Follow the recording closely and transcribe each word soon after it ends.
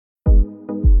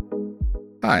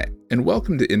Hi, and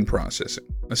welcome to In Processing,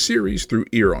 a series through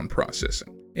Ear on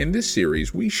Processing. In this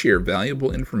series, we share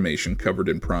valuable information covered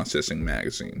in Processing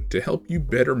Magazine to help you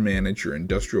better manage your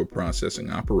industrial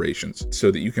processing operations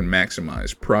so that you can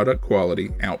maximize product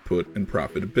quality, output, and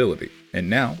profitability. And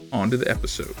now, on to the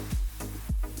episode.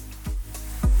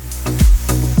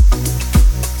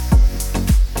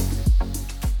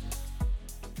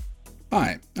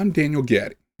 Hi, I'm Daniel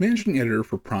Gaddy, Managing Editor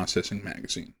for Processing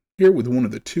Magazine, here with one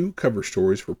of the two cover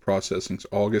stories for Processing's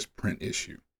August print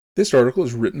issue. This article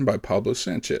is written by Pablo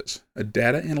Sanchez, a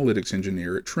data analytics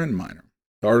engineer at TrendMiner.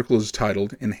 The article is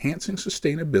titled, Enhancing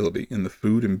Sustainability in the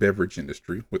Food and Beverage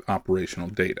Industry with Operational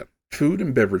Data. Food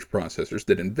and beverage processors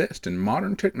that invest in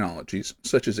modern technologies,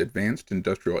 such as advanced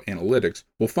industrial analytics,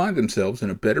 will find themselves in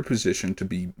a better position to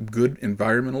be good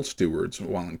environmental stewards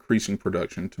while increasing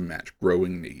production to match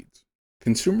growing needs.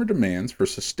 Consumer demands for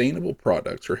sustainable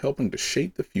products are helping to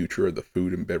shape the future of the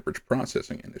food and beverage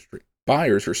processing industry.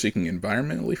 Buyers are seeking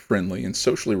environmentally friendly and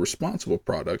socially responsible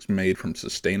products made from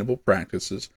sustainable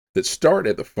practices that start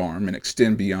at the farm and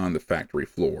extend beyond the factory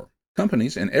floor.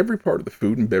 Companies in every part of the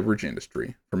food and beverage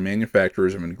industry, from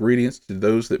manufacturers of ingredients to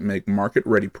those that make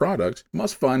market-ready products,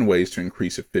 must find ways to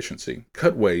increase efficiency,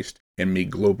 cut waste, and meet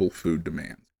global food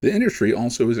demands. The industry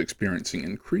also is experiencing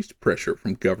increased pressure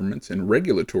from governments and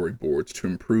regulatory boards to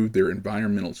improve their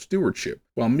environmental stewardship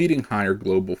while meeting higher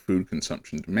global food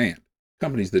consumption demand.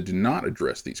 Companies that do not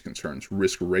address these concerns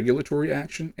risk regulatory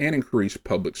action and increase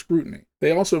public scrutiny.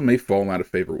 They also may fall out of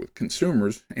favor with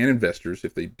consumers and investors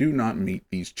if they do not meet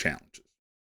these challenges.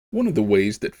 One of the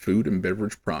ways that food and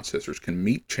beverage processors can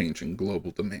meet changing global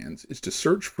demands is to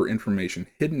search for information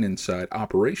hidden inside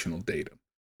operational data.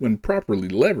 When properly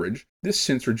leveraged, this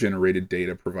sensor-generated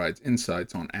data provides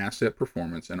insights on asset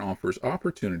performance and offers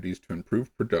opportunities to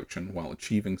improve production while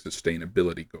achieving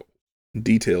sustainability goals.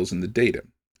 Details in the data.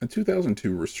 A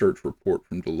 2002 research report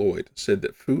from Deloitte said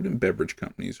that food and beverage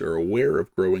companies are aware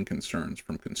of growing concerns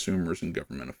from consumers and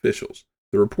government officials.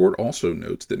 The report also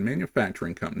notes that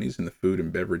manufacturing companies in the food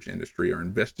and beverage industry are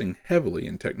investing heavily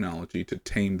in technology to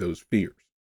tame those fears.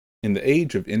 In the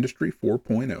age of Industry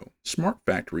 4.0, smart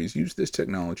factories use this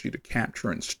technology to capture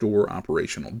and store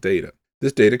operational data.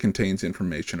 This data contains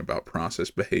information about process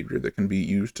behavior that can be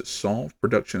used to solve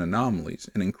production anomalies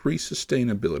and increase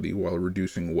sustainability while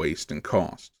reducing waste and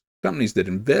costs. Companies that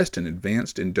invest in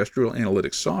advanced industrial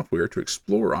analytics software to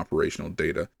explore operational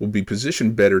data will be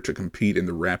positioned better to compete in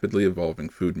the rapidly evolving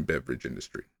food and beverage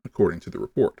industry, according to the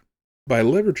report. By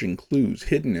leveraging clues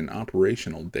hidden in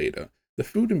operational data, the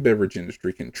food and beverage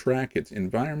industry can track its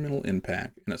environmental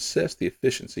impact and assess the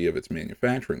efficiency of its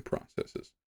manufacturing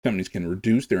processes. Companies can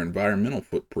reduce their environmental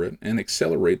footprint and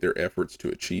accelerate their efforts to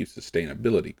achieve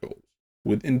sustainability goals.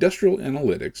 With industrial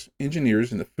analytics,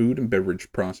 engineers in the food and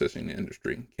beverage processing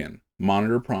industry can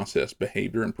monitor process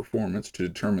behavior and performance to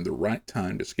determine the right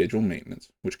time to schedule maintenance,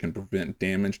 which can prevent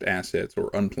damaged assets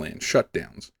or unplanned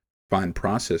shutdowns, find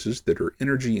processes that are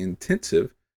energy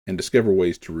intensive and discover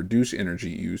ways to reduce energy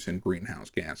use and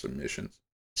greenhouse gas emissions,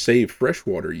 save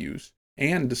freshwater use,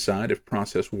 and decide if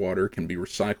processed water can be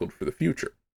recycled for the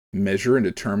future. Measure and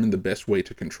determine the best way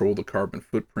to control the carbon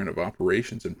footprint of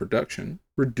operations and production,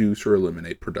 reduce or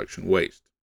eliminate production waste.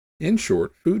 In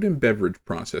short, food and beverage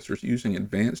processors using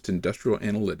advanced industrial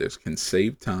analytics can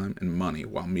save time and money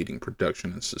while meeting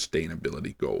production and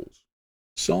sustainability goals.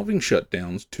 Solving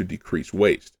shutdowns to decrease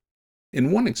waste.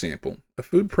 In one example, a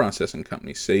food processing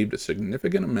company saved a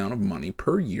significant amount of money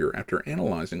per year after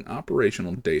analyzing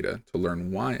operational data to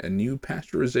learn why a new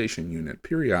pasteurization unit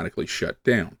periodically shut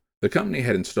down. The company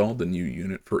had installed the new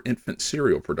unit for infant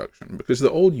cereal production because the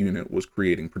old unit was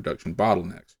creating production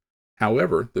bottlenecks.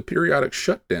 However, the periodic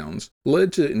shutdowns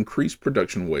led to increased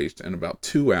production waste and about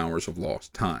 2 hours of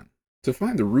lost time. To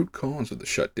find the root cause of the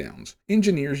shutdowns,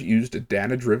 engineers used a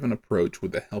data-driven approach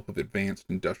with the help of advanced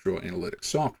industrial analytics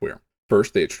software.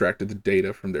 First, they extracted the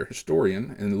data from their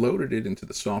historian and loaded it into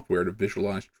the software to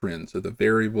visualize trends of the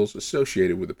variables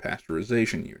associated with the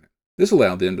pasteurization unit. This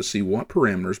allowed them to see what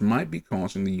parameters might be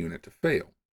causing the unit to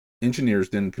fail. Engineers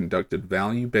then conducted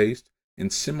value-based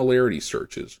and similarity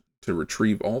searches to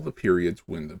retrieve all the periods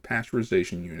when the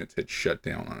pasteurization units had shut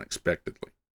down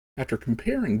unexpectedly. After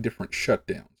comparing different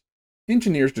shutdowns,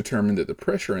 engineers determined that the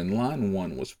pressure in line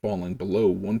 1 was falling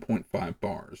below 1.5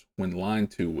 bars when line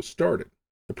 2 was started.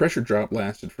 The pressure drop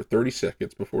lasted for 30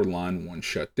 seconds before line 1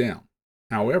 shut down.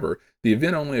 However, the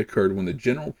event only occurred when the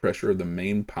general pressure of the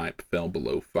main pipe fell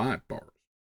below 5 bars.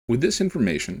 With this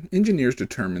information, engineers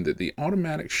determined that the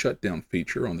automatic shutdown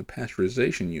feature on the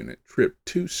pasteurization unit tripped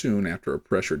too soon after a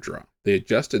pressure drop. They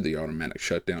adjusted the automatic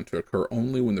shutdown to occur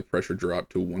only when the pressure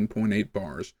dropped to 1.8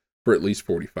 bars for at least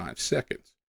 45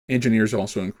 seconds. Engineers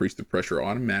also increased the pressure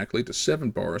automatically to 7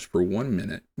 bars for 1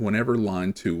 minute whenever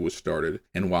line 2 was started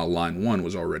and while line 1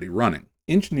 was already running.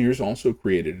 Engineers also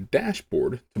created a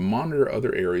dashboard to monitor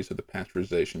other areas of the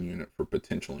pasteurization unit for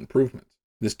potential improvements.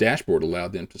 This dashboard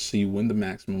allowed them to see when the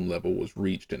maximum level was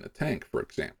reached in a tank, for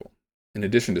example. In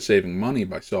addition to saving money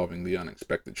by solving the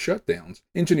unexpected shutdowns,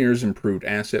 engineers improved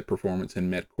asset performance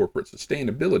and met corporate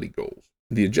sustainability goals.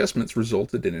 The adjustments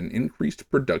resulted in an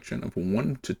increased production of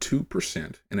 1 to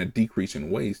 2% and a decrease in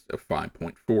waste of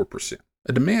 5.4%.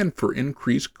 A demand for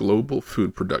increased global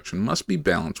food production must be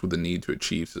balanced with the need to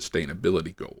achieve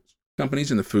sustainability goals. Companies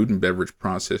in the food and beverage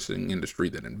processing industry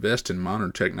that invest in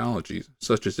modern technologies,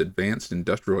 such as advanced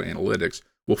industrial analytics,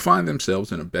 will find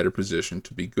themselves in a better position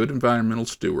to be good environmental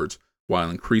stewards while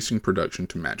increasing production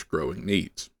to match growing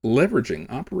needs.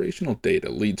 Leveraging operational data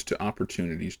leads to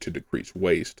opportunities to decrease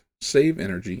waste, save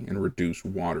energy, and reduce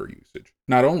water usage.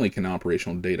 Not only can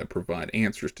operational data provide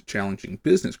answers to challenging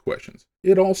business questions,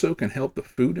 it also can help the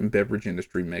food and beverage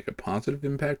industry make a positive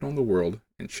impact on the world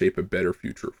and shape a better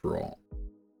future for all.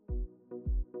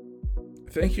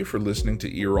 Thank you for listening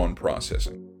to Ear on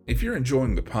Processing. If you're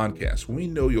enjoying the podcast, we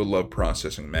know you'll love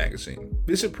Processing Magazine.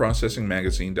 Visit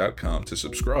processingmagazine.com to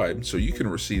subscribe so you can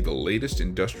receive the latest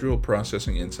industrial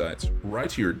processing insights right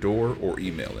to your door or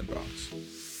email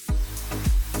inbox.